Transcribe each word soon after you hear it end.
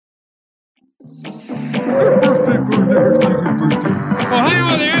Birthday. Well,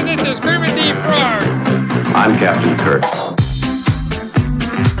 hi there, this is Kermit the Frog. I'm Captain Kirk.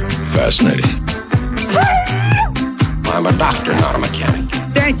 Fascinating. I'm a doctor, not a mechanic.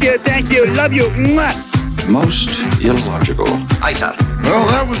 Thank you, love you. Mwah. Most illogical. Aye, sir. Well,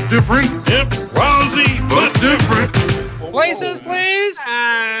 that was different. Yep, lousy, but different. Places, please,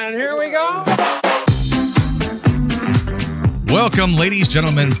 and here we go. Welcome, ladies,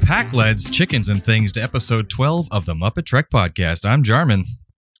 gentlemen, pack-leads, chickens, and things to episode 12 of the Muppet Trek Podcast. I'm Jarman.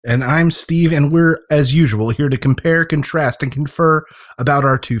 And I'm Steve, and we're, as usual, here to compare, contrast, and confer about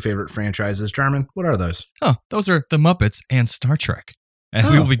our two favorite franchises. Jarman, what are those? Oh, those are The Muppets and Star Trek. And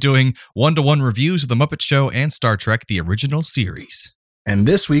we will be doing one-to-one reviews of The Muppet Show and Star Trek, the original series. And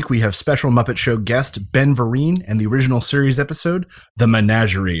this week, we have special Muppet Show guest Ben Vereen and the original series episode, The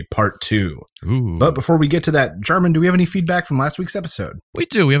Menagerie, Part 2. Ooh. But before we get to that, Jarman, do we have any feedback from last week's episode? We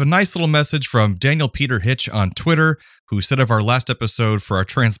do. We have a nice little message from Daniel Peter Hitch on Twitter, who said of our last episode for our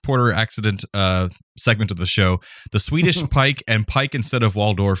transporter accident segment of the show, the Swedish Pike and Pike instead of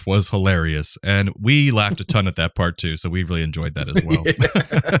Waldorf was hilarious. And we laughed a ton at that part too, so we really enjoyed that as well.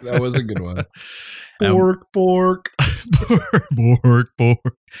 That was a good one. Bork, bork. Bork,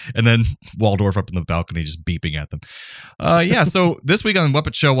 bork. And then Waldorf up in the balcony just beeping at them. So this week on the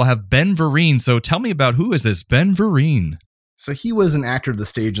Muppet Show, we'll have Ben Vereen. So tell me about who is this Ben Vereen? So he was an actor of the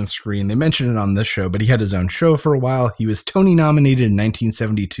stage and screen. They mentioned it on this show, but he had his own show for a while. He was Tony nominated in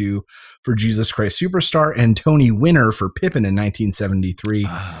 1972 for Jesus Christ Superstar and Tony winner for Pippin in 1973.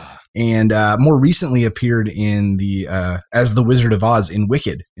 And more recently appeared in as the Wizard of Oz in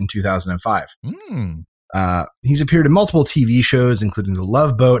Wicked in 2005. He's appeared in multiple TV shows, including The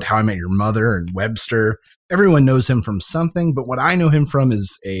Love Boat, How I Met Your Mother, and Webster. Everyone knows him from something, but what I know him from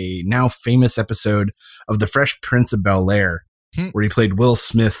is a now famous episode of The Fresh Prince of Bel-Air, where he played Will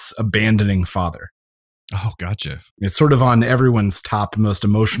Smith's abandoning father. Oh, gotcha. It's sort of on everyone's top most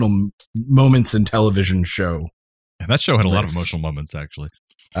emotional moments in television show. And that show had a lot of emotional moments, actually.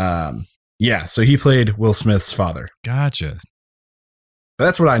 So he played Will Smith's father. Gotcha. But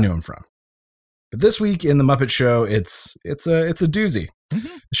that's what I knew him from. But this week in the Muppet Show, it's a doozy. Mm-hmm.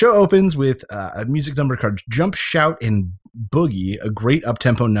 The show opens with a music number called Jump, Shout, and Boogie, a great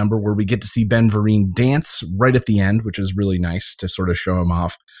up-tempo number where we get to see Ben Vereen dance right at the end, which is really nice to sort of show him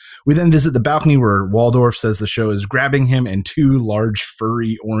off. We then visit the balcony where Waldorf says the show is grabbing him and two large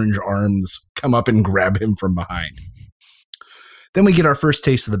furry orange arms come up and grab him from behind. Then we get our first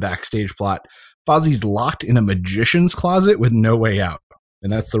taste of the backstage plot. Fozzie's locked in a magician's closet with no way out.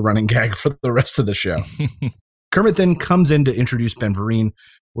 And that's the running gag for the rest of the show. Kermit then comes in to introduce Ben Vereen,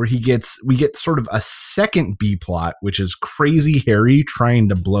 where we get sort of a second B plot, which is Crazy Harry trying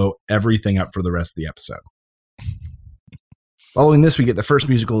to blow everything up for the rest of the episode. Following this, we get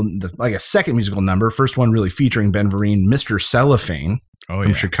a second musical number. First one really featuring Ben Vereen, Mr. Cellophane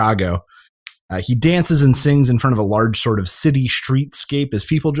from Chicago. He dances and sings in front of a large sort of city streetscape as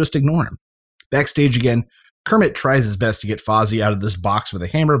people just ignore him. Backstage again, Kermit tries his best to get Fozzie out of this box with a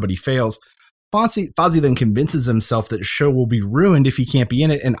hammer, but he fails. Fozzie then convinces himself that the show will be ruined if he can't be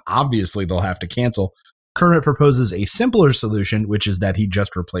in it, and obviously they'll have to cancel. Kermit proposes a simpler solution, which is that he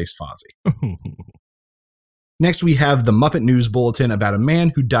just replace Fozzie. Next, we have the Muppet News Bulletin about a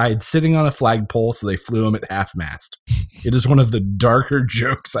man who died sitting on a flagpole, so they flew him at half-mast. It is one of the darker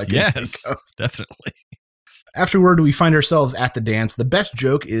jokes I can think of. Definitely. Afterward, we find ourselves at the dance. The best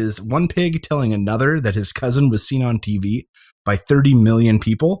joke is one pig telling another that his cousin was seen on TV by 30 million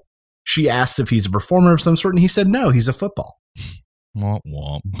people. She asked if he's a performer of some sort, and he said no, he's a football. Womp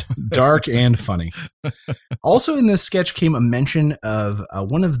womp. Dark and funny. Also in this sketch came a mention of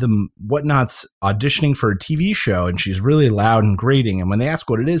one of the Whatnots auditioning for a TV show, and she's really loud and grating. And when they ask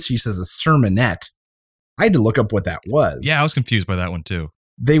what it is, she says a sermonette. I had to look up what that was. Yeah, I was confused by that one too.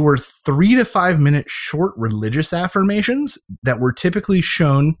 They were 3 to 5 minute short religious affirmations that were typically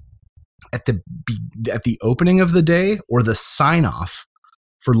shown at the opening of the day or the sign off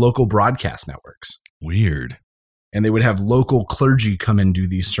for local broadcast networks. Weird. And they would have local clergy come and do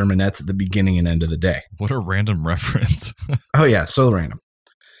these sermonettes at the beginning and end of the day. What a random reference. Oh yeah, so random.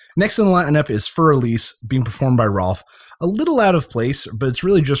 Next in the lineup is Fur Elise being performed by Rolf. A little out of place, but it's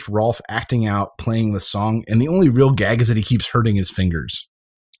really just Rolf acting out, playing the song, and the only real gag is that he keeps hurting his fingers.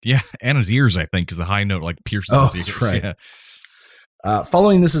 Yeah, and his ears, I think, because the high note pierces his ears. That's right. Yeah.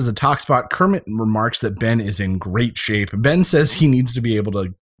 Following this is the talk spot. Kermit remarks that Ben is in great shape. Ben says he needs to be able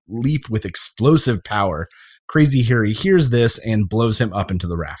to leap with explosive power. Crazy Harry hears this and blows him up into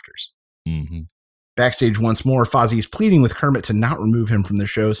the rafters. Mm-hmm. Backstage once more, Fozzie is pleading with Kermit to not remove him from the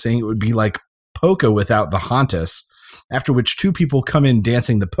show, saying it would be like polka without the Hauntus, after which two people come in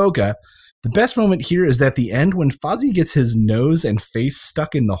dancing the polka, The best moment here is at the end when Fozzie gets his nose and face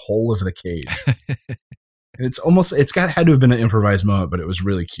stuck in the hole of the cage. And it's had to have been an improvised moment, but it was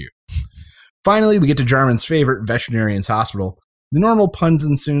really cute. Finally, we get to Jarman's favorite, Veterinarian's Hospital. The normal puns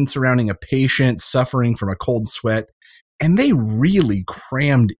ensue surrounding a patient suffering from a cold sweat, and they really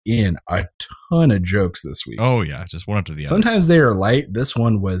crammed in a ton of jokes this week. Oh, yeah, just one after the other. Sometimes they are light. This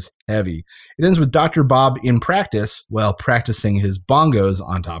one was heavy. It ends with Dr. Bob in practice, practicing his bongos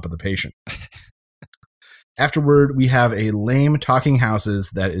on top of the patient. Afterward, we have a lame Talking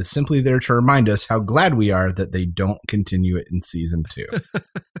Houses that is simply there to remind us how glad we are that they don't continue it in season 2.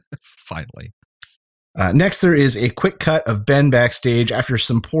 Finally. Next, there is a quick cut of Ben backstage. After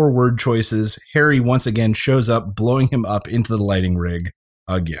some poor word choices, Harry once again shows up, blowing him up into the lighting rig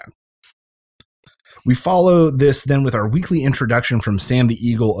again. We follow this then with our weekly introduction from Sam the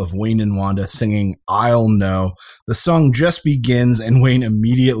Eagle of Wayne and Wanda singing I'll Know. The song just begins and Wayne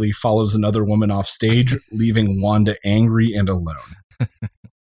immediately follows another woman off stage, leaving Wanda angry and alone.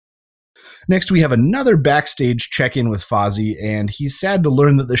 Next, we have another backstage check-in with Fozzie, and he's sad to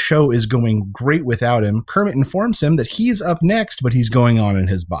learn that the show is going great without him. Kermit informs him that he's up next, but he's going on in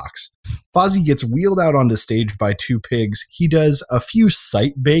his box. Fozzie gets wheeled out onto stage by two pigs. He does a few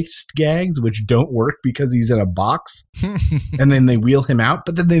sight-based gags, which don't work because he's in a box, and then they wheel him out,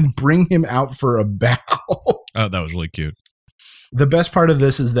 but then they bring him out for a bow. Oh, that was really cute. The best part of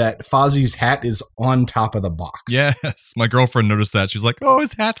this is that Fozzie's hat is on top of the box. Yes, my girlfriend noticed that. She's like, oh,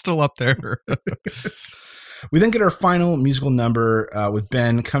 his hat's still up there. We then get our final musical number with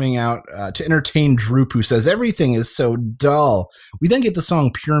Ben coming out to entertain Droop, who says everything is so dull. We then get the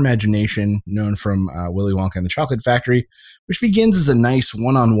song Pure Imagination, known from Willy Wonka and the Chocolate Factory, which begins as a nice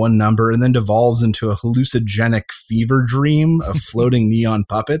one-on-one number and then devolves into a hallucinogenic fever dream of floating neon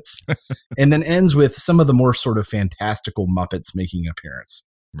puppets, and then ends with some of the more sort of fantastical Muppets making an appearance.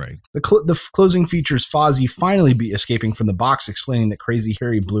 Right. The closing features Fozzie finally be escaping from the box, explaining that Crazy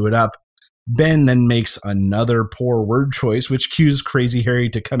Harry blew it up. Ben then makes another poor word choice, which cues Crazy Harry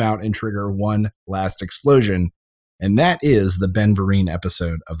to come out and trigger one last explosion. And that is the Ben Vereen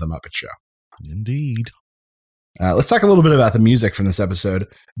episode of The Muppet Show. Indeed. Let's talk a little bit about the music from this episode.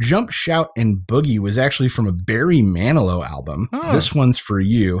 Jump, Shout, and Boogie was actually from a Barry Manilow album. Oh. This one's for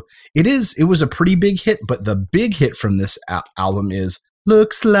you. It was a pretty big hit, but the big hit from this album is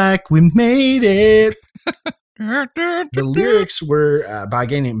Looks Like We Made It. The lyrics were by a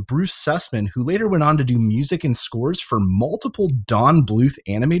guy named Bruce Sussman, who later went on to do music and scores for multiple Don Bluth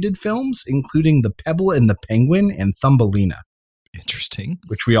animated films, including The Pebble and the Penguin and Thumbelina. Interesting.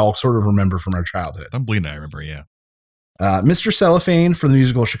 Which we all sort of remember from our childhood. Thumbelina, I remember, yeah. Mr. Cellophane for the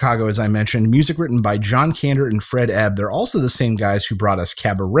musical Chicago, as I mentioned. Music written by John Kander and Fred Ebb. They're also the same guys who brought us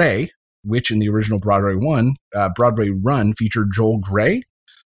Cabaret, which in the original Broadway run featured Joel Grey,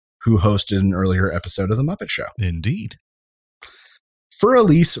 who hosted an earlier episode of The Muppet Show. Indeed. For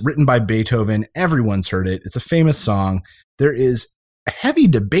Elise, written by Beethoven, everyone's heard it. It's a famous song. There is a heavy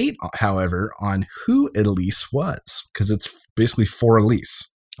debate, however, on who Elise was, because it's basically for Elise.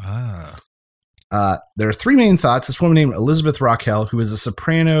 There are three main thoughts. This woman named Elizabeth Raquel, who is a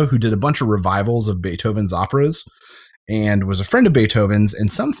soprano who did a bunch of revivals of Beethoven's operas and was a friend of Beethoven's,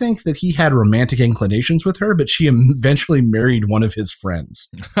 and some think that he had romantic inclinations with her, but she eventually married one of his friends.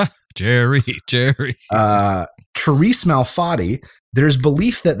 Jerry. Therese Malfatti, there's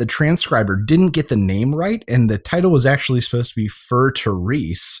belief that the transcriber didn't get the name right, and the title was actually supposed to be Für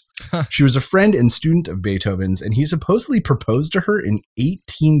Therese. She was a friend and student of Beethoven's, and he supposedly proposed to her in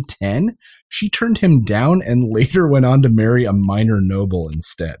 1810. She turned him down and later went on to marry a minor noble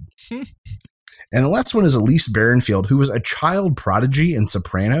instead. And the last one is Elise Barenfield, who was a child prodigy and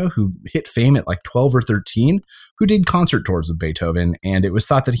soprano who hit fame at like 12 or 13, who did concert tours with Beethoven, and it was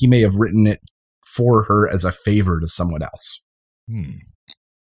thought that he may have written it for her as a favor to someone else.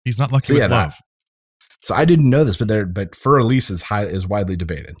 He's not lucky with love. So I didn't know this, but For Elise is widely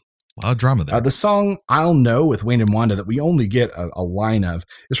debated. A lot of drama there. The song I'll Know with Wayne and Wanda that we only get a line of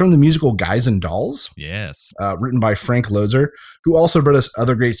is from the musical Guys and Dolls. Yes. Written by Frank Loesser, who also brought us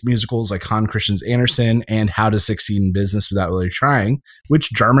other great musicals like Hans Christian Andersen and How to Succeed in Business Without Really Trying,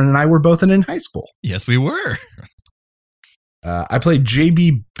 which Jarman and I were both in high school. Yes, we were. I played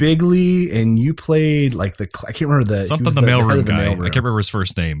JB Bigley, and you played I can't remember the mailroom guy. I can't remember his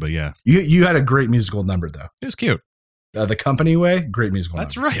first name, but yeah. You had a great musical number though. It was cute. The Company Way, great musical.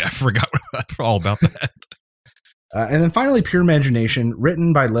 That's number. Right. I forgot all about that. And then finally, Pure Imagination,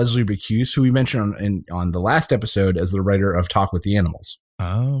 written by Leslie Bacuse, who we mentioned on the last episode as the writer of Talk with the Animals.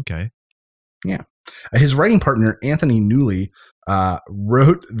 Oh, okay. Yeah. His writing partner, Anthony Newley,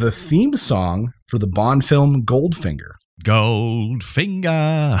 wrote the theme song for the Bond film Goldfinger.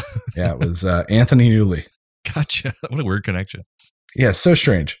 Goldfinger. Yeah, it was Anthony Newley. Gotcha. What a weird connection. Yeah, so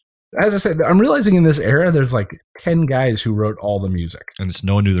strange. As I said, I'm realizing in this era, there's like 10 guys who wrote all the music. And just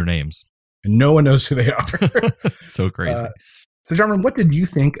no one knew their names. And no one knows who they are. So crazy. So, John, what did you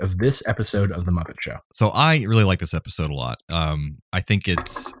think of this episode of The Muppet Show? So I really like this episode a lot. I think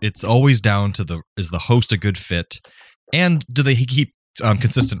it's always down to is the host a good fit, and do they keep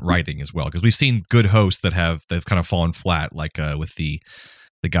consistent writing as well? Because we've seen good hosts they've kind of fallen flat, like with the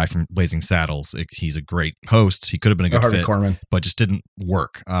guy from Blazing Saddles. He's a great host. He could have been a good Harvey fit, Korman. But just didn't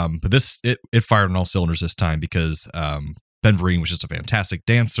work. But it fired on all cylinders this time because Ben Vereen was just a fantastic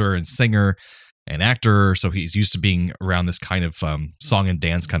dancer and singer and actor, so he's used to being around this kind of song and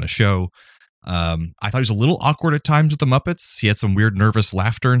dance kind of show. I thought he was a little awkward at times with the Muppets. He had some weird nervous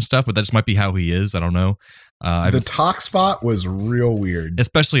laughter and stuff, but that just might be how he is. I don't know. The talk spot was real weird,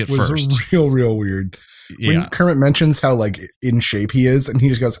 especially at first. Real weird. When Kermit mentions how like in shape he is, and he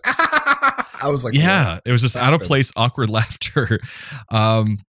just goes, I was like, yeah, it was just out of place, awkward laughter.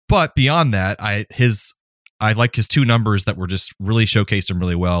 But beyond that, I like his two numbers that were just really showcased him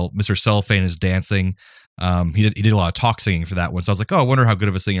really well. Mr. Cellophane is dancing. He did a lot of talk singing for that one. So I was like, oh, I wonder how good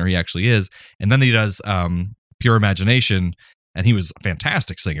of a singer he actually is. And then he does Pure Imagination, and he was a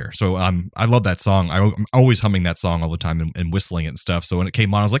fantastic singer. So I love that song. I'm always humming that song all the time and whistling it and stuff. So when it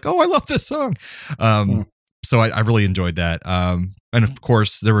came on, I was like, oh, I love this song. So I really enjoyed that. And of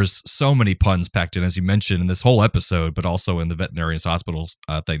course, there was so many puns packed in, as you mentioned, in this whole episode, but also in the veterinarian's hospital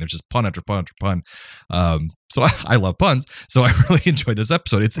thing. There's just pun after pun after pun. So I love puns. So I really enjoyed this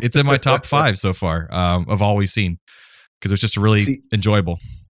episode. It's in my top 5 so far of all we've seen, because it was just really enjoyable.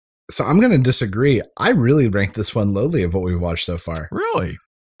 So I'm going to disagree. I really ranked this one lowly of what we've watched so far. Really?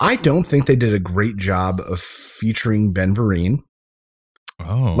 I don't think they did a great job of featuring Ben Vereen.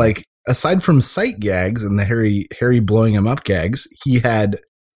 Oh. Like, aside from sight gags and the Harry blowing him up gags, he had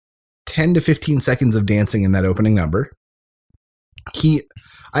 10 to 15 seconds of dancing in that opening number. I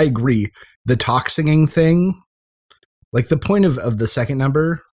agree. The talk singing thing, like the point of the second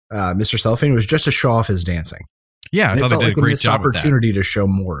number, Mr. Cellophane, was just to show off his dancing. Yeah, I thought they did a great job with that. Opportunity to show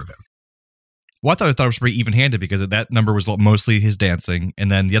more of him. Well, I thought it was pretty even-handed because that number was mostly his dancing, and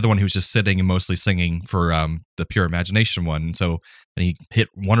then the other one he was just sitting and mostly singing for the Pure Imagination one. And he hit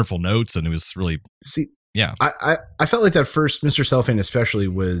wonderful notes, and it was really yeah. I felt like that first Mr. Cellophane especially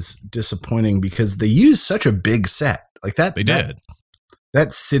was disappointing because they used such a big set like that. They did.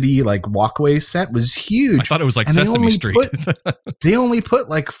 That city like walkway set was huge. I thought it was like Sesame Street. They only put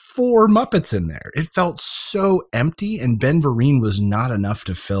like 4 Muppets in there. It felt so empty, and Ben Vereen was not enough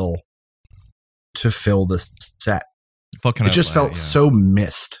to fill the set. It just felt so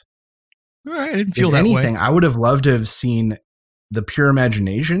missed. All right, I didn't feel that way. I would have loved to have seen the Pure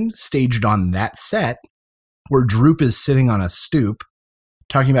Imagination staged on that set where Droop is sitting on a stoop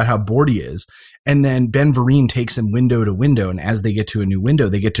talking about how bored he is. And then Ben Vereen takes him window to window. And as they get to a new window,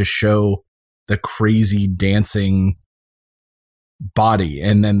 they get to show the crazy dancing body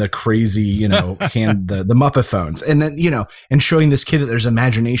and then the crazy, the Muppet phones. And then, and showing this kid that there's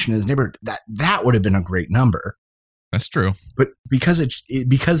imagination in his neighborhood. That would have been a great number. That's true. But because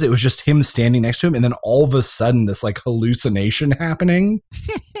it was just him standing next to him, and then all of a sudden this like hallucination happening,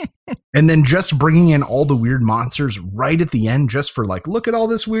 and then just bringing in all the weird monsters right at the end, just for like, look at all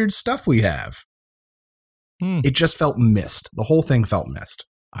this weird stuff we have. It just felt missed. The whole thing felt missed.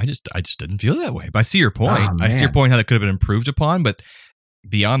 I just didn't feel that way. But I see your point. I see your point how that could have been improved upon, but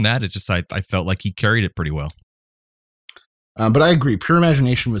beyond that, it's just I felt like he carried it pretty well. But I agree. Pure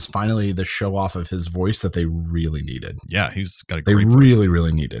Imagination was finally the show off of his voice that they really needed. Yeah, he's got a great voice. They really,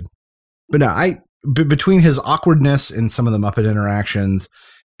 really needed. But no, between his awkwardness in some of the Muppet interactions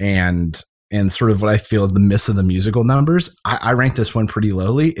and sort of what I feel the miss of the musical numbers, I ranked this one pretty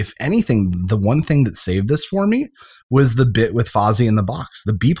lowly. If anything, the one thing that saved this for me was the bit with Fozzie in the box.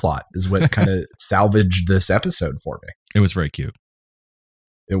 The B-plot is what kind of salvaged this episode for me. It was very cute.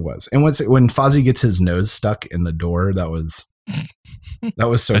 It was. And when Fozzie gets his nose stuck in the door, that was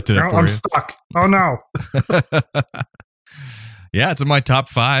so I'm stuck. Oh no. Yeah, it's in my top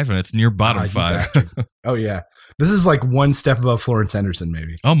 5 and it's near bottom 5. Oh yeah. This is like one step above Florence Henderson,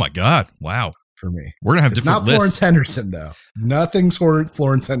 maybe. Oh my God. Wow. For me. We're gonna have different lists. Not Florence Henderson though. Nothing's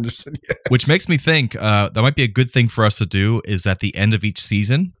Florence Henderson yet. Which makes me think that might be a good thing for us to do is at the end of each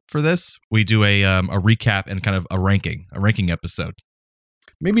season for this, we do a recap and kind of a ranking episode.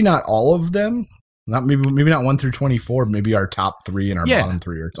 Maybe not all of them. Maybe not 1 through 24. Maybe our top 3 and our bottom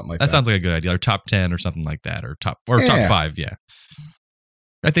 3 or something like that. That sounds like a good idea. Or top 10 or something like that, or top 5. Yeah.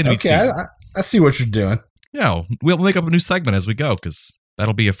 I think. Okay, I see what you're doing. Yeah, we'll make up a new segment as we go because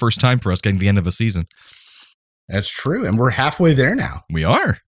that'll be a first time for us getting to the end of a season. That's true. And we're halfway there now. We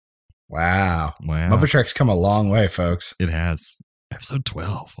are. Wow. Wow. Muppet Trek's come a long way, folks. It has. Episode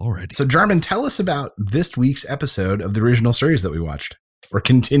 12 already. So, Jarman, tell us about this week's episode of the original series that we watched, or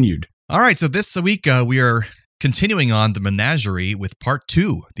continued. All right. So this week, we are continuing on the Menagerie with part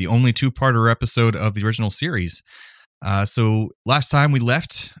 2, the only 2-parter episode of the original series. So last time we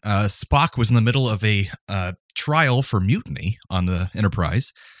left, Spock was in the middle of a trial for mutiny on the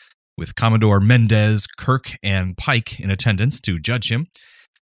Enterprise, with Commodore Mendez, Kirk, and Pike in attendance to judge him.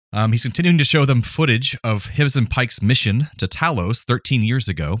 He's continuing to show them footage of his and Pike's mission to Talos 13 years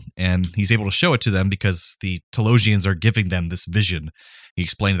ago, and he's able to show it to them because the Talosians are giving them this vision. He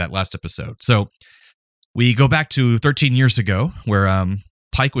explained that last episode. So we go back to 13 years ago, where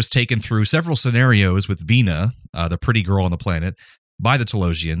Pike was taken through several scenarios with Vina, the pretty girl on the planet, by the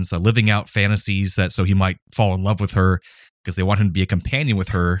Talosians, living out fantasies so he might fall in love with her because they want him to be a companion with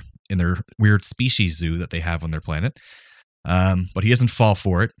her in their weird species zoo that they have on their planet. But he doesn't fall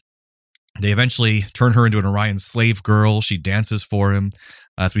for it. They eventually turn her into an Orion slave girl. She dances for him,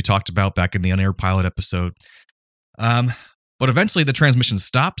 as we talked about back in the On-Air pilot episode. But eventually the transmission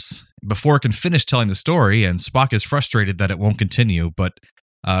stops before it can finish telling the story, and Spock is frustrated that it won't continue. But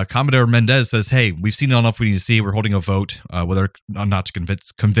Commodore Mendez says, hey, we've seen enough we need to see. We're holding a vote whether or not to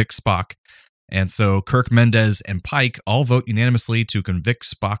convict Spock. And so Kirk, Mendez, and Pike all vote unanimously to convict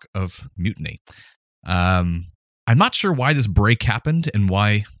Spock of mutiny. I'm not sure why this break happened and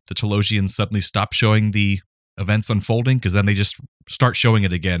why the Talosians suddenly stopped showing the events unfolding, because then they just start showing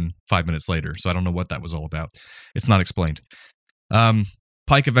it again 5 minutes later. So I don't know what that was all about. It's not explained.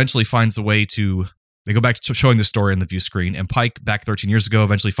 Pike eventually finds a way to... They go back to showing the story on the view screen, and Pike, back 13 years ago,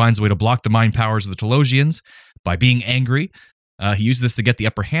 eventually finds a way to block the mind powers of the Talosians by being angry. He uses this to get the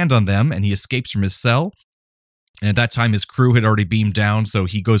upper hand on them, and he escapes from his cell. And at that time, his crew had already beamed down, so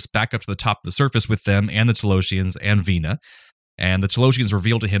he goes back up to the top of the surface with them and the Talosians and Vina. And the Talosians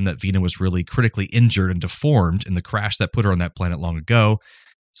reveal to him that Vina was really critically injured and deformed in the crash that put her on that planet long ago.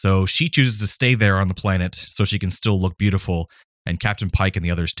 So she chooses to stay there on the planet so she can still look beautiful, and Captain Pike and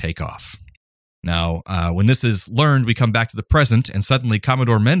the others take off. Now, when this is learned, we come back to the present, and suddenly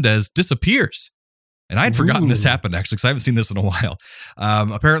Commodore Mendez disappears. And I had forgotten this happened, actually, because I haven't seen this in a while.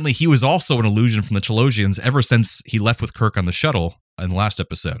 Apparently, he was also an illusion from the Talosians ever since he left with Kirk on the shuttle in the last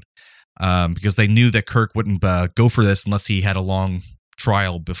episode, because they knew that Kirk wouldn't go for this unless he had a long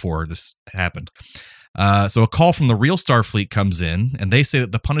trial before this happened. So a call from the real Starfleet comes in, and they say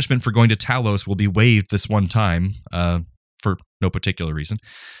that the punishment for going to Talos will be waived this one time for no particular reason.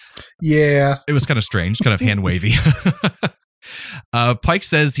 Yeah. It was kind of strange, kind of hand-wavy. Pike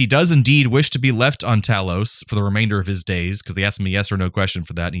says he does indeed wish to be left on Talos for the remainder of his days, because they asked him a yes or no question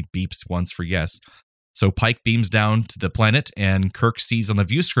for that, and he beeps once for yes. So Pike beams down to the planet, and Kirk sees on the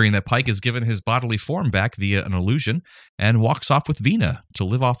view screen that Pike has given his bodily form back via an illusion and walks off with Vina to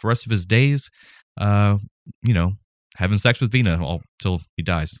live off the rest of his days, having sex with Vina till he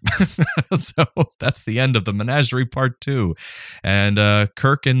dies. So that's the end of the Menagerie Part 2. And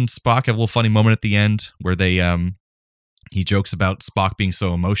Kirk and Spock have a little funny moment at the end where they... He jokes about Spock being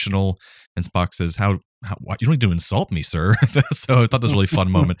so emotional, and Spock says, "How you don't need to insult me, sir." So I thought that was a really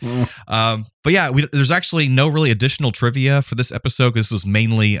fun moment. But yeah, there's actually no really additional trivia for this episode, because this was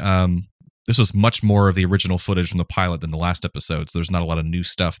mainly this was much more of the original footage from the pilot than the last episode. So there's not a lot of new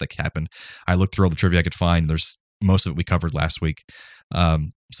stuff that happened. I looked through all the trivia I could find. There's most of it we covered last week.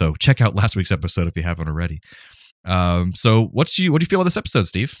 So check out last week's episode if you haven't already. So what do you feel about this episode,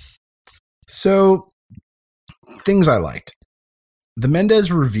 Steve? So, things I liked. The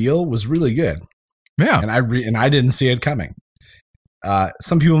Mendez reveal was really good. Yeah. And I didn't see it coming.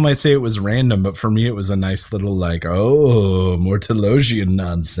 Some people might say it was random, but for me it was a nice little more Talosian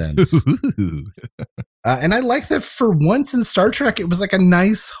nonsense. And I like that for once in Star Trek, it was like a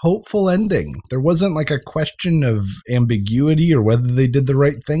nice, hopeful ending. There wasn't like a question of ambiguity or whether they did the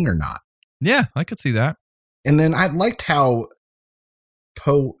right thing or not. Yeah, I could see that. And then I liked how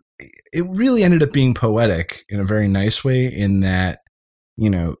it really ended up being poetic in a very nice way, in that,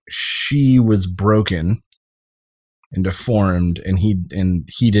 she was broken and deformed, and he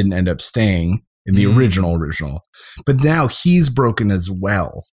didn't end up staying in the original. But now he's broken as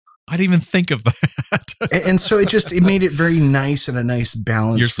well. I didn't even think of that. And so it made it very nice and a nice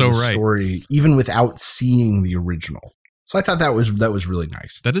balance. You're so right. Story, even without seeing the original. So I thought that was really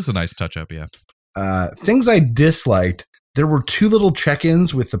nice. That is a nice touch up, yeah. Things I disliked. There were two little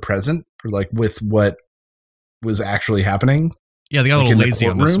check-ins with the present, or with what was actually happening. Yeah, they got a little lazy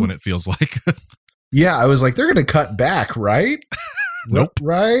on this one, it feels like. Yeah, I was like, they're going to cut back, right? Nope.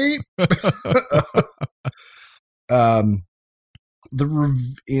 Right?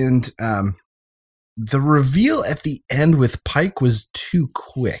 the reveal at the end with Pike was too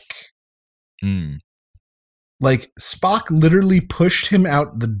quick. Like, Spock literally pushed him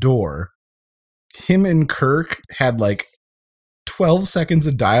out the door. Him and Kirk had like 12 seconds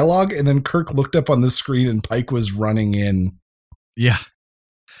of dialogue, and then Kirk looked up on the screen and Pike was running in. Yeah.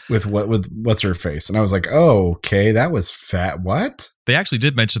 With what's her face. And I was like, oh, okay, that was fat. What? They actually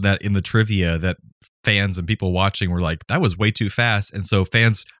did mention that in the trivia, that fans and people watching were like, that was way too fast. And so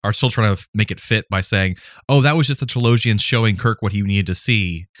fans are still trying to make it fit by saying, oh, that was just the Telosians showing Kirk what he needed to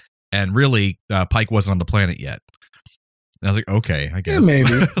see. And really, Pike wasn't on the planet yet. And I was like, okay, I guess. Yeah, maybe.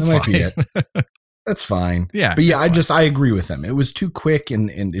 That might be it. That's fine. Yeah. But yeah, I agree with them. It was too quick and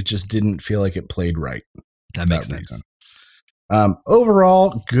it just didn't feel like it played right. That makes sense. Reason.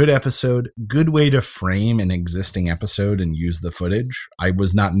 Overall, good episode, good way to frame an existing episode and use the footage. I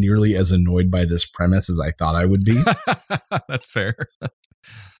was not nearly as annoyed by this premise as I thought I would be. That's fair.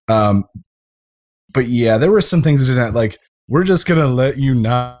 But yeah, there were some things that didn't, like, we're just going to let you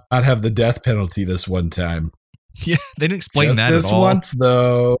not have the death penalty this one time. Yeah, they didn't explain just that this at all. Once,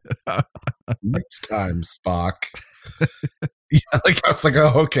 though. Next time, Spock. Yeah, like, I was like,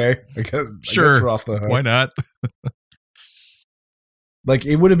 oh, okay. I guess we're off the hook. Why not? Like,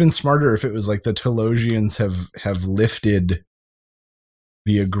 it would have been smarter if it was like the Telosians have lifted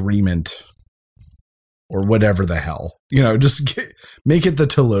the agreement or whatever the hell. You know, just make it the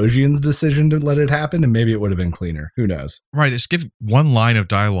Telosians' decision to let it happen, and maybe it would have been cleaner. Who knows? Right. Just give one line of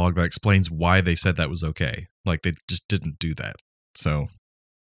dialogue that explains why they said that was okay. Like, they just didn't do that. So,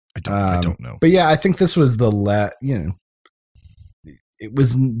 I don't know. But yeah, I think this was there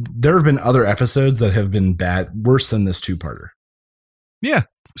have been other episodes that have been worse than this two-parter. Yeah,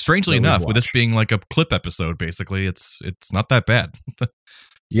 strangely that enough, with this being like a clip episode, basically, it's not that bad.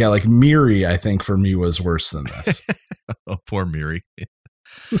 Yeah, like Miri, I think for me was worse than this. Oh, poor Miri.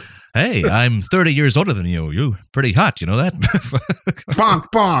 Hey, I'm 30 years older than you. You pretty hot, you know that? Bonk,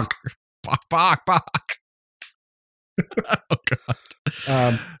 bonk. Bonk, bonk, bonk. Oh,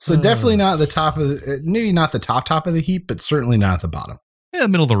 God. So definitely not the top of maybe not the top of the heap, but certainly not at the bottom. Yeah,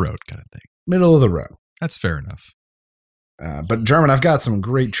 middle of the road kind of thing. Middle of the road. That's fair enough. But German, I've got some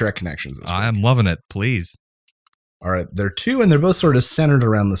great Trek connections this week. I'm loving it. Please. All right. There are two, and they're both sort of centered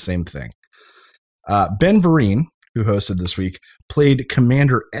around the same thing. Ben Vereen, who hosted this week, played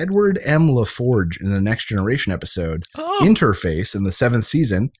Commander Edward M. LaForge in the Next Generation episode, Interface, in the 7th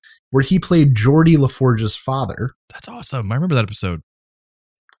season, where he played Geordi LaForge's father. That's awesome. I remember that episode.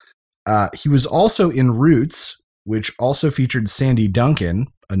 He was also in Roots, which also featured Sandy Duncan,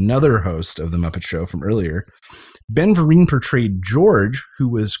 another host of The Muppet Show from earlier. Ben Vereen portrayed George, who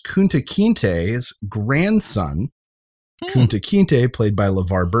was Kunta Kinte's grandson. Kunta Kinte, played by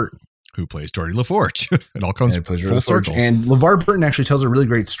LeVar Burton. Who plays Geordi LaForge. It all comes full circle. And LeVar Burton actually tells a really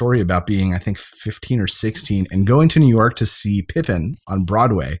great story about being, I think, 15 or 16 and going to New York to see Pippin on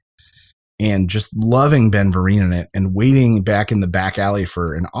Broadway and just loving Ben Vereen in it and waiting back in the back alley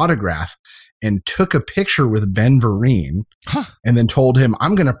for an autograph and took a picture with Ben Vereen and then told him,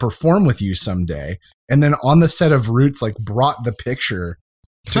 I'm going to perform with you someday. And then on the set of Roots, like, brought the picture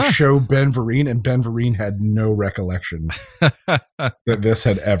to show Ben Vereen, and Ben Vereen had no recollection that this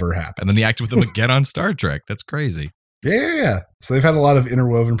had ever happened. And then he acted with him again on Star Trek. That's crazy. Yeah. So they've had a lot of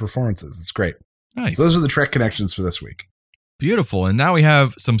interwoven performances. It's great. Nice. So those are the Trek connections for this week. Beautiful. And now we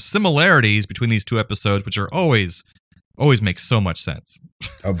have some similarities between these two episodes, which are always makes so much sense.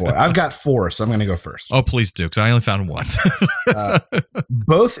 Oh boy. I've got 4, so I'm going to go first. Oh, please do, because I only found 1.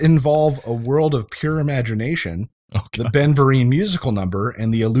 Both involve a world of pure imagination, the Ben Vereen musical number,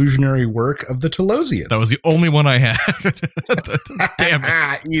 and the illusionary work of the Telosians. That was the only one I had. Damn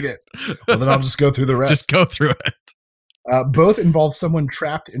it. Eat it. Well, then I'll just go through the rest. Just go through it. Both involve someone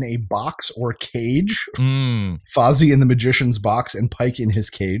trapped in a box or cage. Fozzie in the Magician's box and Pike in his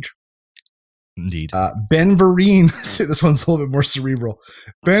cage. Indeed. Ben Vereen, this one's a little bit more cerebral.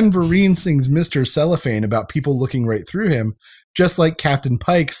 Ben Vereen sings Mr. Cellophane about people looking right through him, just like Captain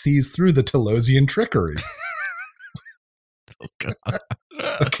Pike sees through the Telosian trickery. Oh, God.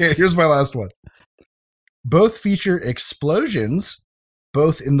 Okay, here's my last one. Both feature explosions,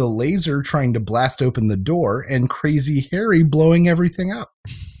 both in the laser trying to blast open the door and Crazy Harry blowing everything up.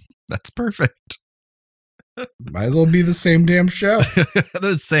 That's perfect. Might as well be the same damn show. They're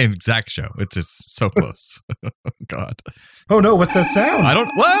the same exact show. It's just so close. Oh, God. Oh, no. What's that sound? I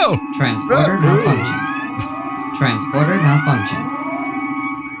don't. Whoa! Transporter malfunction. Transporter malfunction.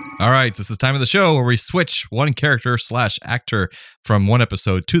 All right. So this is time of the show where we switch one character / actor from one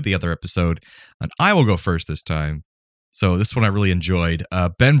episode to the other episode. And I will go first this time. So this one I really enjoyed.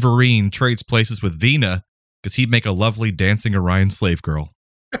 Ben Vereen trades places with Vina because he'd make a lovely dancing Orion slave girl.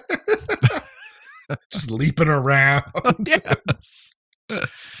 Just leaping around. Yes.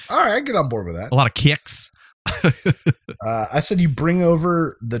 All right, I get on board with that. A lot of kicks. I said you bring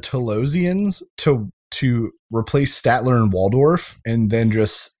over the Telosians to replace Statler and Waldorf, and then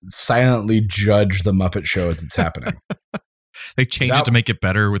just silently judge the Muppet Show as it's happening. They change it to make it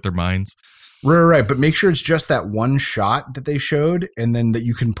better with their minds. Right. But make sure it's just that one shot that they showed, and then that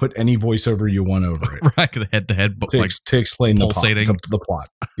you can put any voiceover you want over it. Right, the head-to-head, to explain pulsating. the plot.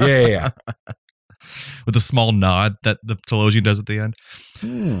 Yeah. With a small nod that the Telosian does at the end.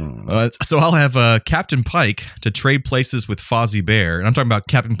 So I'll have Captain Pike to trade places with Fozzie Bear. And I'm talking about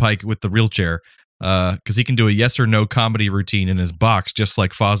Captain Pike with the wheelchair, because he can do a yes or no comedy routine in his box, just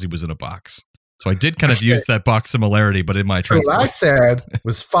like Fozzie was in a box. So I did kind of use that box similarity, but in my transport. What I said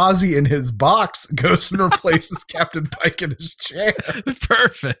was Fozzie in his box goes and replaces Captain Pike in his chair.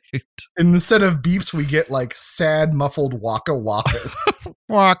 Perfect. And instead of beeps, we get like sad, muffled waka waka.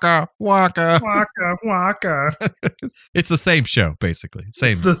 Waka, waka. Waka waka. It's the same show, basically. It's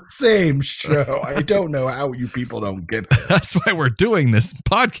the same show. I don't know how you people don't get this. That's why we're doing this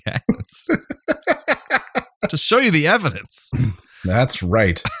podcast. To show you the evidence. That's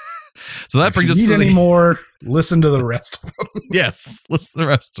right. So that brings us to any more, listen to the rest of them. Yes, listen to the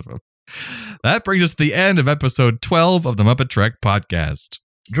rest of them. That brings us to the end of episode 12 of the Muppet Trek podcast.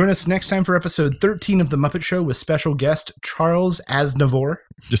 Join us next time for episode 13 of The Muppet Show with special guest Charles Aznavour.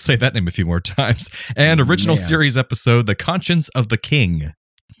 Just say that name a few more times. And original series episode, The Conscience of the King.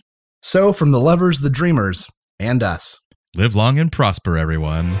 So, from the lovers, the dreamers, and us. Live long and prosper,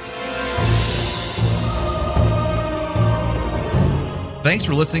 everyone. Thanks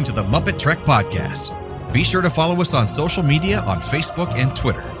for listening to the Muppet Trek podcast. Be sure to follow us on social media on Facebook and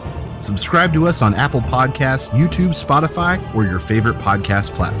Twitter. Subscribe to us on Apple Podcasts, YouTube, Spotify, or your favorite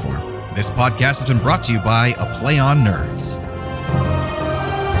podcast platform. This podcast has been brought to you by A Play on Nerds.